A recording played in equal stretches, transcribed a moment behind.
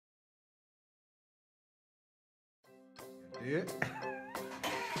Yeah.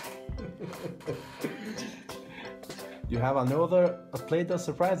 You have another Playdough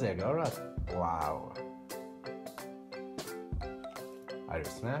surprise egg, alright. Wow. Are you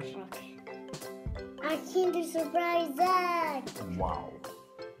smashed? Okay. A Kinder Surprise Egg! Wow.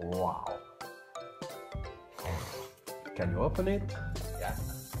 Wow. Can you open it? Yeah,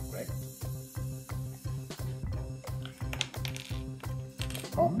 great.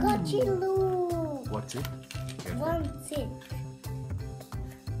 Oh, Cochilu! What's it? What's it?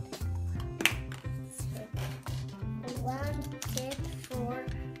 One, six, four,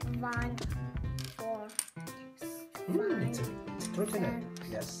 one, four. It's Trotinette.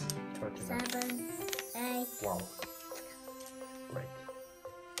 Yes, Trotinette. 7, 8. Wow. Great.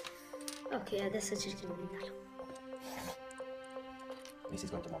 Ok, adesso cerchiamo di darlo. This is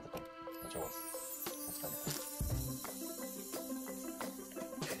going to melt the pen. What's yours? Let's try it.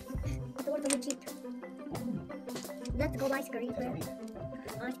 Door to cheat. Let's go ice cream.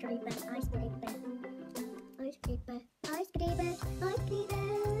 Ice cream, ice cream. Ice cream, ice cream, ice cream.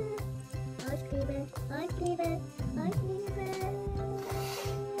 Ice cream, ice cream, ice cream.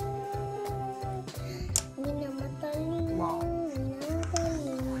 Wow.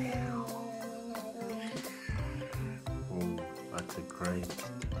 Oh, that's a great.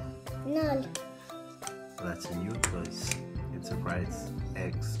 No. That's a new choice. It's Surprise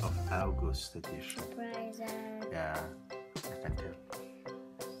Eggs of August edition. Surprise egg. Yeah, I can tell.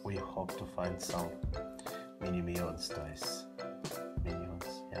 We hope to find some mini Minions toys.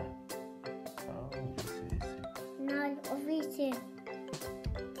 Minions, yeah. Oh, easy. No, obviously.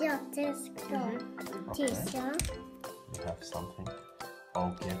 Yeah, this go. This, yeah. You have something.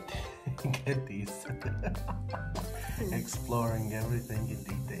 Oh, get these. Exploring everything in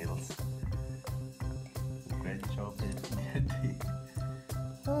details. Great job, Getty.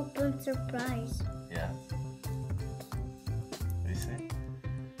 Open surprise. Yeah. You see?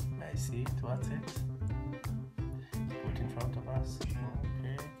 May I see it? What's it? Put in front of us.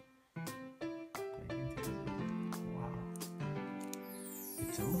 Okay. Take it easy. Wow.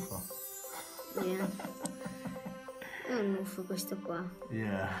 It's a UFO. Yeah. È un UFO questo qua.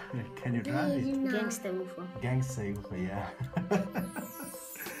 Yeah. Can you drive it? No. Gangsta UFO. Gangsta UFO, yeah.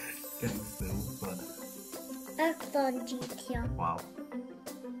 Gangsta UFO. Öppna GTA. Wow.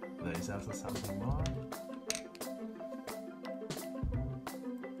 There is also something more.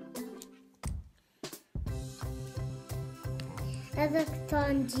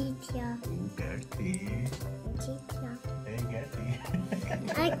 Öppna GTA. Gertie. GTA. Hey, Gertie.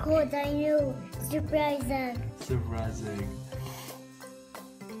 I called, I knew. Surprise egg. Surprise egg.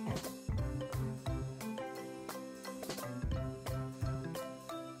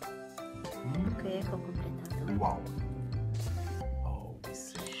 Ok, ecco completato. Wow. Oh,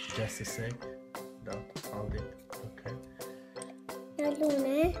 this is just a sec. Don't hold it. Okay.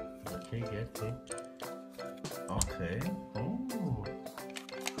 Allora, Okay, get it. Okay. Oh.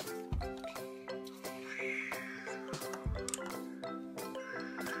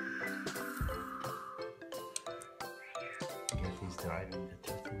 Get is driving the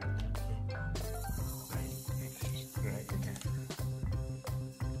Trotinette. Right. Okay.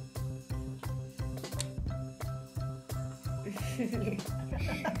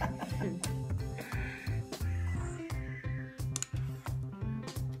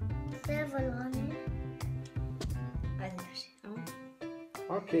 several on it.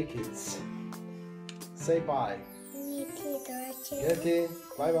 Okay, kids. Say bye. Getty, Getty,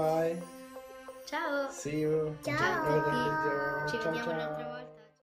 bye bye. Ciao! See you. Ciao. Another video. Ci Ciao, vediamo ciao.